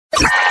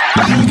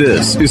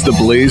This is the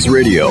Blaze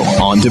Radio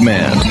on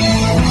demand.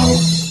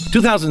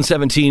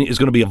 2017 is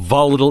going to be a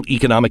volatile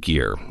economic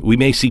year. We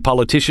may see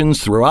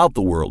politicians throughout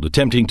the world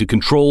attempting to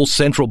control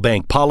central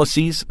bank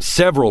policies.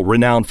 Several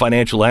renowned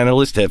financial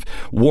analysts have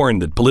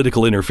warned that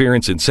political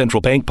interference in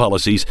central bank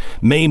policies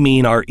may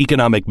mean our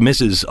economic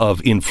misses of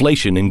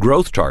inflation and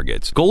growth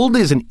targets. Gold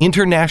is an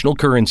international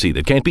currency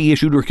that can't be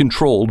issued or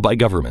controlled by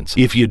governments.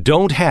 If you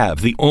don't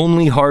have the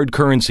only hard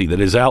currency that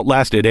has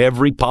outlasted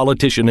every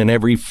politician and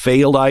every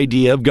failed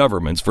idea of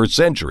governments for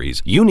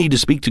centuries, you need to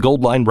speak to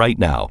Goldline right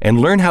now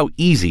and learn how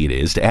easy it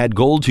is to add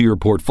gold to your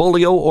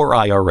portfolio or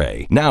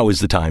IRA. Now is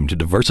the time to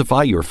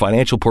diversify your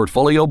financial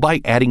portfolio by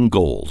adding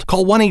gold.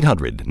 Call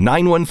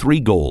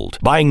 1-800-913-GOLD.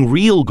 Buying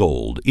real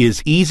gold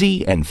is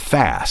easy and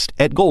fast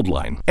at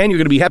Goldline. And you're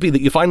going to be happy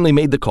that you finally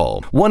made the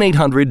call.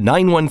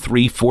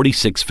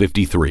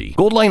 1-800-913-4653.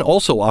 Goldline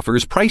also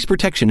offers price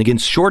protection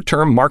against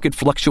short-term market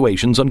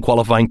fluctuations on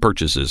qualifying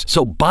purchases.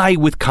 So buy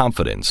with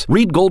confidence.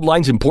 Read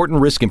Goldline's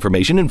important risk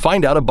information and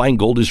find out if buying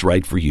gold is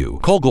right for you.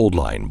 Call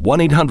Goldline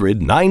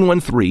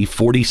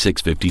 1-800-913-4653.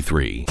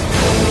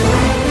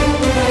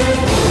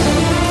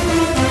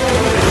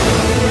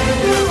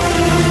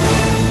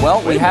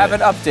 Well, we have an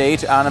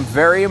update on a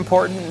very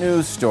important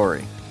news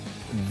story.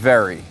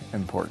 Very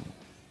important.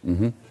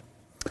 Mm-hmm.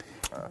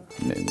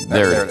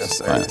 There it is.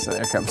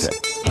 There it comes. Okay.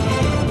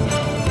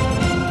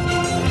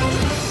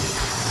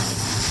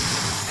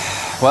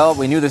 Well,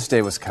 we knew this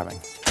day was coming.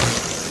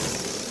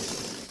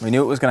 We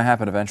knew it was going to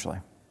happen eventually.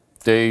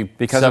 Day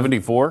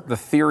 74? The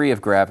theory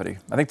of gravity.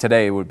 I think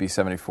today would be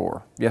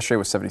 74. Yesterday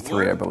was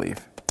 73, I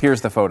believe.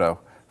 Here's the photo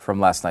from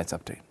last night's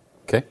update.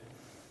 Okay.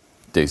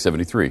 Day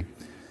 73.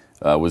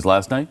 Was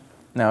last night?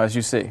 Now, as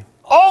you see.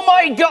 Oh,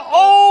 my God.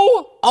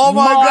 Oh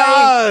my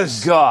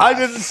gosh. I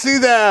didn't see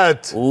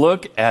that.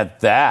 Look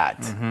at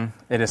that. Mm-hmm.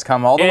 It has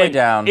come all the way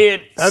down.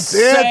 That's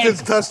it.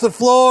 It's touched the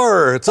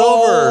floor. It's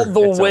all over.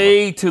 the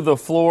way to the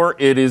floor.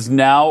 It is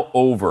now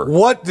over.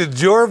 What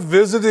did your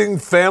visiting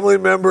family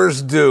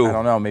members do? I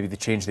don't know. Maybe they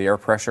changed the air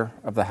pressure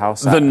of the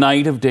house. The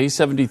night of day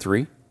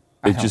 73?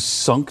 It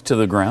just sunk to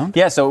the ground?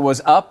 Yeah, so it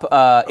was up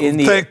in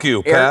the Thank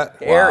you, Pat.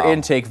 air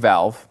intake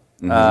valve.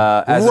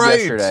 As of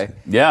yesterday.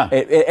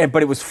 Yeah.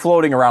 But it was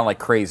floating around like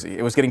crazy.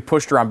 It was getting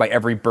pushed around by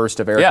every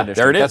burst of air conditioning.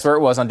 There it is. That's where it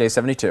was on day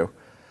 72.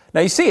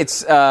 Now you see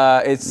it's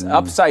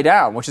upside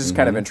down, which is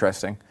kind of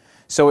interesting.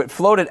 So it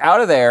floated out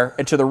of there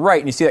and to the right,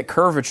 and you see that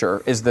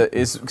curvature is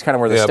kind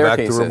of where the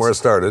staircase is. Back to room where it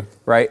started.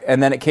 Right,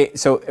 and then it came.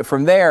 So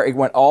from there, it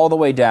went all the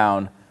way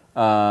down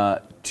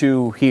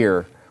to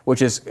here,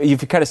 which is, you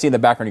can kind of see in the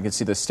background, you can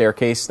see the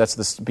staircase. That's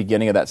the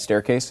beginning of that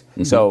staircase.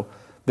 Mm-hmm. So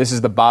this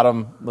is the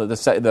bottom,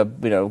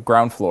 the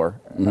ground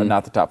floor,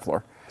 not the top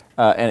floor,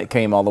 and it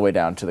came all the way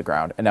down to the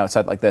ground, and now it's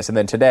set like this. And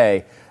then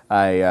today,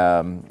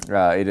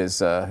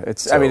 it's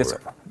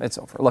over.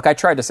 Look, I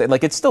tried to say,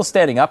 like, it's still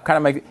standing up, kind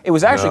of like it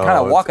was actually kind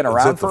of walking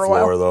around for a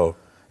while. Floor, though.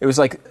 It was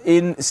like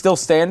still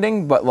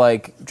standing, but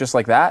like just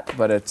like that.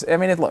 But it's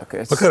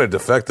what kind of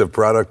defective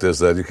product is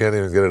that? You can't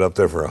even get it up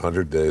there for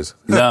 100 days.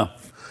 No,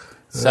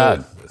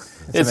 sad.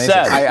 It's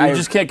sad. You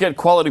just can't get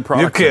quality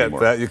product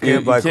anymore. You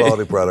can't buy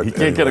quality product. You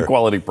can't get a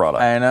quality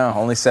product. I know.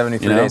 Only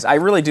 73 days. I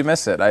really do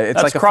miss it. It's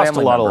that's like crossed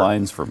a lot of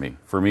lines for me.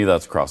 For me,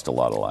 that's crossed a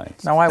lot of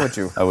lines. Now, why would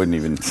you? I wouldn't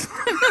even.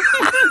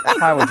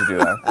 Why would you do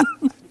that?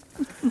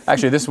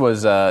 Actually, this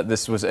was.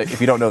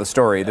 If you don't know the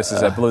story, this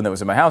is a balloon that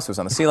was in my house. It was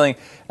on the ceiling,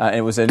 and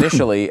it was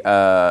initially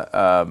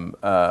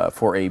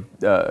for a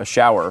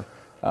shower.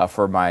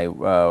 For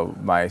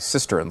my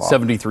sister-in-law.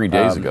 73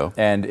 days ago.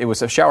 And it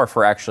was a shower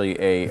for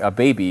actually a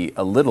baby,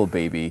 a little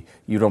baby.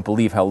 You don't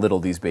believe how little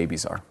these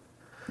babies are.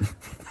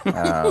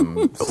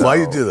 Why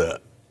you do that?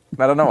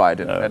 I don't know why I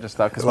did it. I just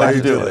thought because why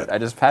you do that? I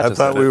just patched it. I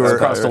thought we were... It's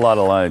crossed a lot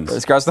of lines.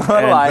 It's crossed a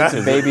lot of lines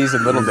of babies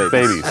and little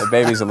babies.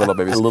 Babies and little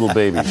babies. Little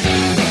babies.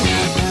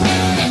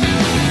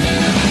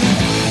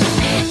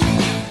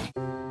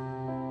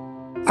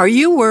 Are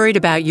you worried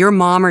about your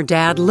mom or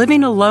dad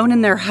living alone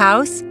in their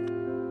house?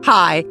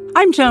 Hi,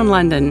 I'm Joan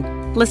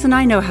London. Listen,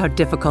 I know how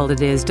difficult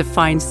it is to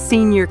find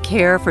senior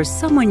care for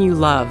someone you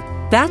love.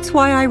 That's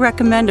why I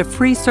recommend a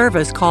free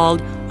service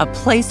called A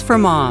Place for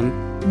Mom.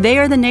 They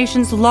are the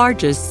nation's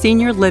largest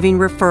senior living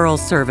referral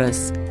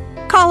service.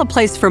 Call A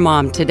Place for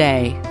Mom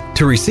today.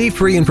 To receive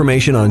free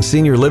information on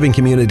senior living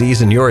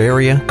communities in your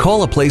area,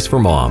 call A Place for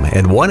Mom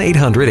at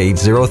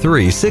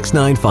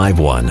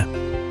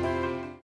 1-800-803-6951.